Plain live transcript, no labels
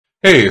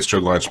Hey, it's Joe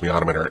Glines from the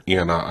AUTOMATOR,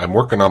 and I'm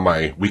working on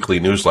my weekly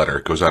newsletter.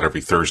 It goes out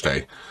every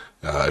Thursday.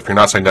 If you're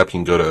not signed up, you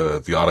can go to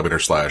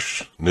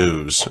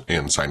the-automator/news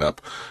and sign up.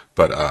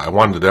 But I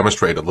wanted to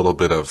demonstrate a little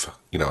bit of,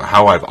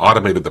 how I've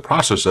automated the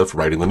process of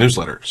writing the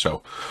newsletter.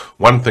 So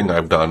one thing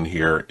I've done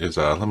here is,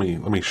 let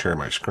me share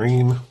my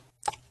screen.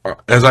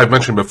 As I've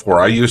mentioned before,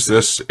 I use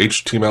this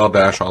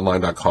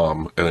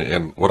html-online.com,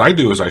 and what I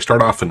do is I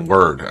start off in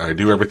Word. I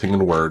do everything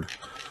in Word.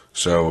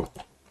 So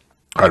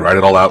I write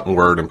it all out in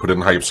Word and put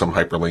in some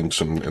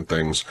hyperlinks and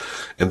things.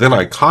 And then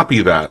I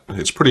copy that.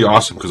 It's pretty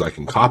awesome because I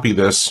can copy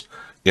this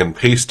and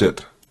paste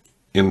it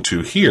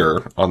into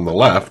here on the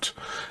left,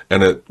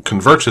 and it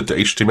converts it to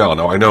HTML.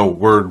 Now, I know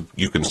Word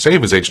you can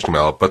save as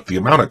HTML, but the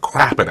amount of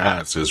crap it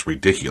adds is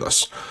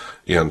ridiculous.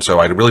 And so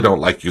I really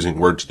don't like using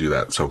Word to do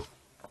that. So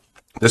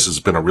this has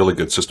been a really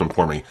good system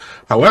for me.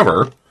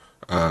 However,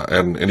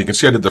 and you can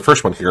see I did the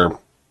first one here.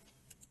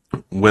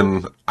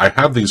 When I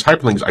have these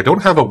hyperlinks, I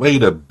don't have a way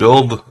to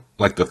build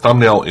like the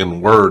thumbnail in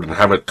Word and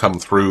have it come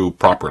through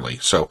properly.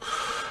 So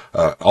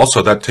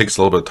also that takes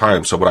a little bit of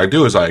time. So what I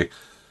do is I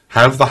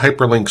have the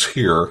hyperlinks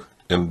here,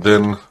 and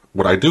then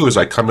what I do is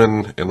I come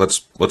in and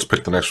let's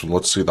pick the next one.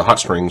 Let's see, the hot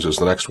strings is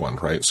the next one,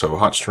 right? So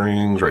hot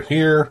strings right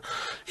here.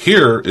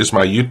 Here is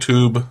my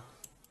YouTube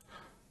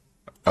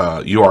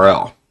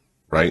URL,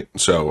 right?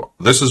 So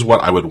this is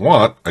what I would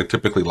want. I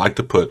typically like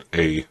to put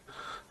a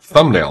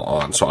thumbnail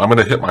on. So I'm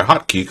going to hit my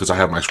hotkey because I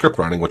have my script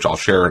running, which I'll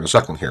share in a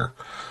second here.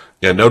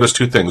 And notice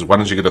two things. One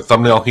is you get a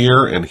thumbnail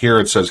here, and here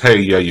it says, hey,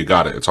 yeah, you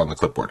got it. It's on the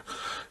clipboard.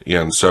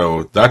 And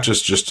so that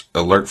just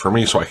alert for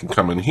me so I can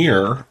come in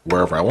here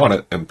wherever I want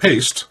it and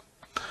paste.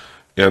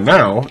 And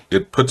now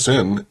it puts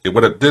in,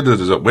 what it did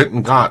is it went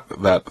and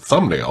got that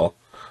thumbnail,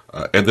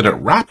 and then it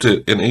wrapped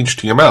it in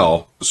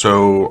HTML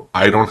so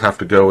I don't have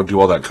to go and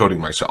do all that coding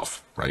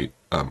myself, right?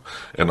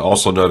 And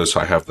also notice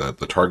I have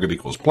the target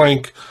equals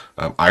blank.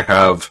 I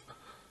have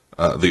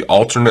the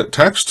alternate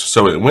text,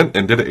 so it went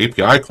and did an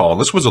API call, and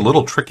this was a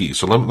little tricky.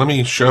 So let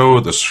me show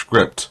the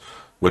script,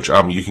 which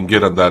you can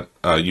get on that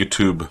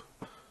YouTube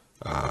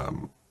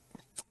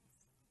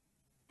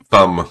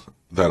thumb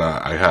that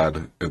I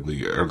had in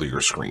the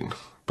earlier screen,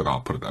 but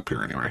I'll put it up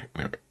here anyway.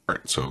 All right,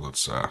 so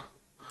let's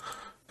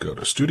go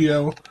to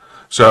Studio.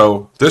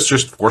 So this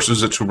just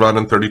forces it to run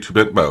in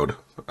 32-bit mode.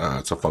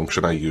 It's a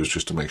function I use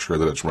just to make sure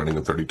that it's running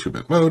in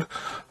 32-bit mode.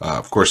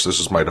 Of course, this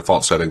is my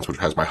default settings, which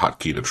has my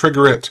hotkey to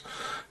trigger it.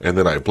 And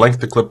then I blank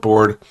the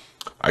clipboard.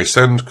 I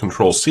send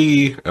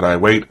Control-C, and I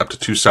wait up to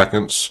 2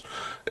 seconds.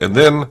 And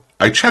then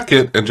I check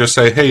it and just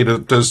say, hey,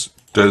 does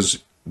the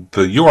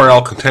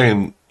URL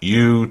contain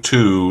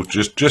U2,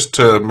 just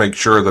to make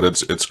sure that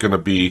it's going to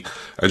be,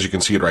 as you can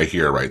see it right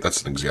here, right?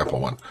 That's an example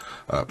one.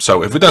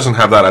 So if it doesn't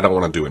have that, I don't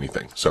want to do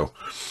anything. So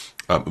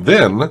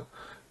then,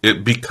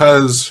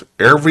 because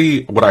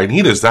what I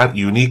need is that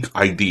unique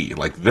ID,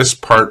 like this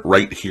part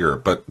right here.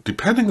 But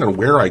depending on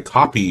where I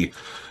copy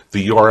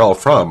the URL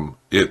from,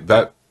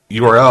 that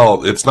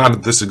URL, it's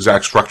not this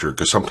exact structure,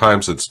 because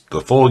sometimes it's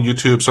the full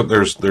YouTube. So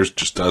there's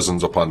just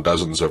dozens upon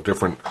dozens of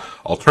different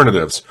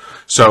alternatives.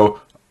 So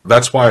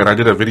that's why, and I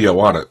did a video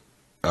on it.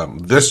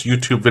 This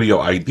YouTube video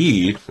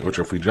ID, which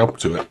if we jump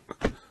to it,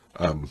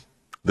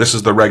 this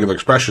is the regular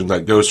expression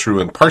that goes through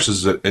and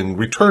parses it and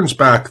returns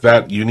back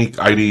that unique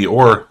ID,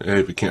 or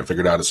if you can't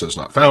figure it out, it says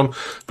not found,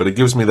 but it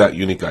gives me that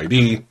unique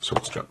ID. So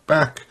let's jump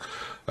back.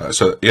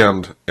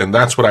 And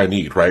that's what I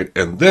need, right?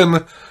 And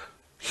then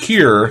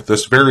here,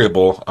 this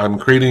variable, I'm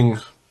creating,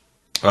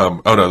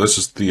 oh no, this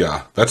is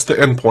that's the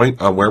endpoint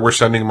where we're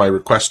sending my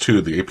request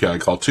to, the API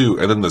call to,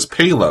 and then this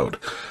payload.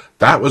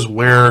 That was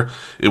where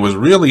it was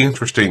really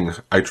interesting.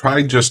 I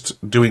tried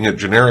just doing it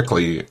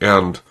generically,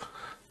 and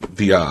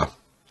the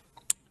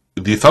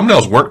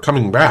thumbnails weren't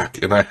coming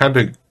back, and I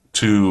had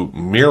to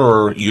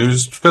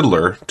use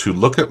Fiddler to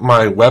look at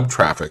my web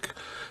traffic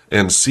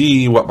and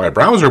see what my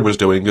browser was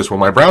doing, because when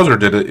my browser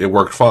did it, it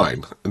worked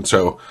fine. And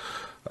so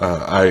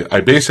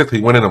I basically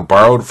went in and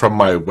borrowed from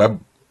my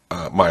web,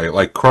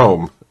 my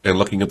Chrome, and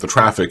looking at the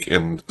traffic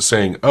and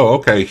saying, oh,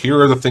 okay,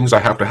 here are the things I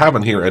have to have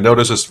in here. And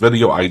notice this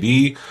video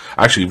ID,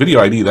 actually video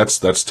ID, that's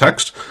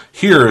text.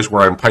 Here is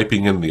where I'm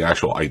piping in the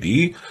actual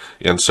ID.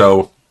 And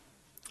so,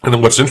 and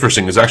then what's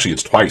interesting is actually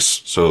it's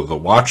twice. So the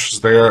watch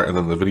is there, and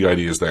then the video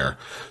ID is there.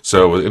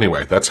 So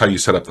anyway, that's how you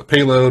set up the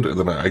payload. And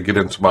then I get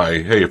into my,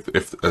 hey,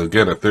 if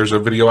there's a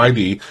video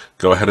ID,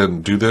 go ahead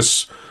and do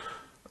this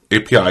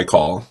API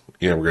call.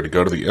 And we're going to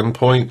go to the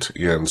endpoint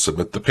and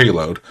submit the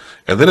payload.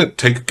 And then it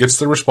gets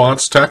the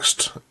response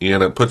text,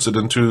 and it parses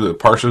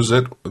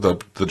it, the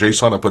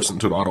JSON, and puts it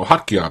into an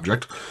AUTOHOTKEY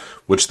object,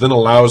 which then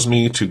allows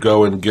me to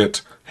go and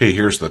get, hey,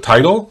 here's the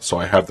title. So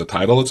I have the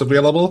title that's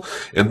available.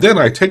 And then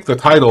I take the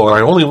title, and I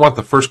only want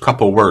the first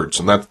couple words.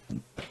 And that,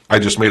 I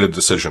just made a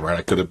decision, right?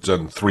 I could have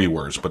done 3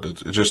 words, but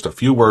it's just a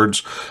few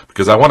words,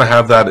 because I want to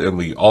have that in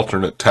the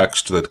alternate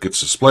text that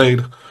gets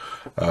displayed.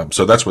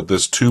 So that's what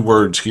this 2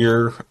 words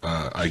here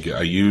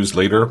I use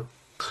later.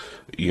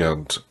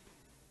 And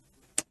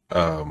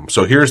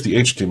so here's the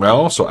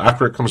HTML. So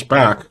after it comes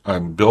back,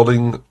 I'm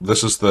building,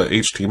 this is the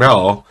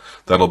HTML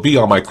that'll be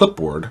on my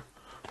clipboard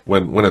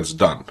when it's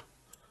done.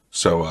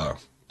 So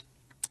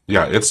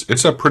yeah,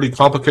 it's a pretty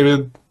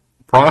complicated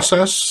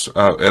process,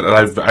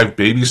 and I've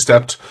baby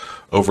stepped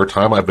over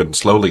time. I've been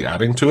slowly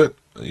adding to it,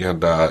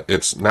 and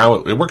it's now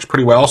it works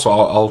pretty well. So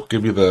I'll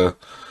give you the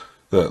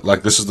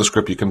like, this is the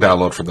script you can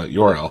download from that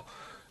URL.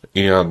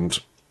 And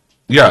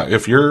yeah,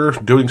 if you're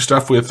doing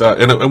stuff with,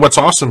 and what's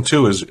awesome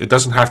too is it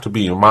doesn't have to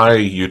be my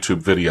YouTube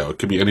video. It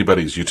could be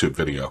anybody's YouTube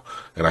video,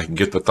 and I can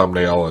get the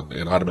thumbnail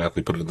and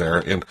automatically put it in there.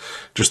 And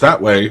just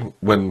that way,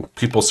 when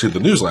people see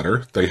the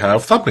newsletter, they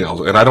have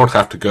thumbnails, and I don't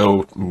have to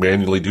go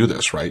manually do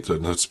this, right? So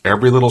it's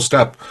every little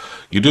step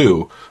you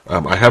do.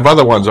 I have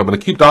other ones. I'm going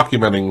to keep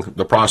documenting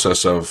the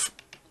process of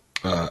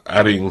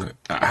adding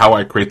how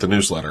I create the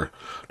newsletter,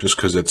 just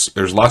because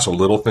there's lots of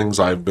little things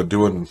I've been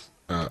doing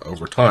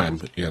over time,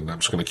 and I'm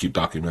just going to keep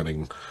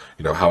documenting,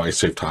 how I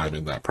save time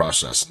in that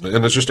process.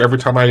 And it's just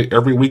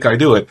every week I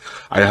do it,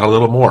 I add a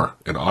little more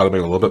and automate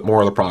a little bit more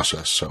of the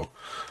process. So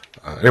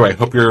anyway,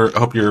 hope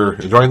you're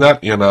enjoying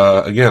that. And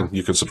again,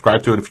 you can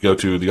subscribe to it if you go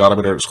to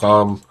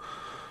the-automator.com.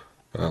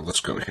 Let's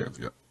go here,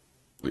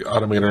 the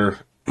Automator.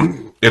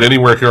 And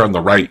anywhere here on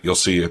the right, you'll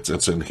see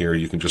it's in here.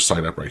 You can just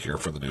sign up right here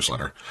for the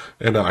newsletter.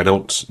 And I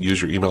don't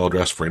use your email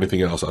address for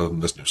anything else other than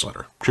this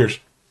newsletter. Cheers.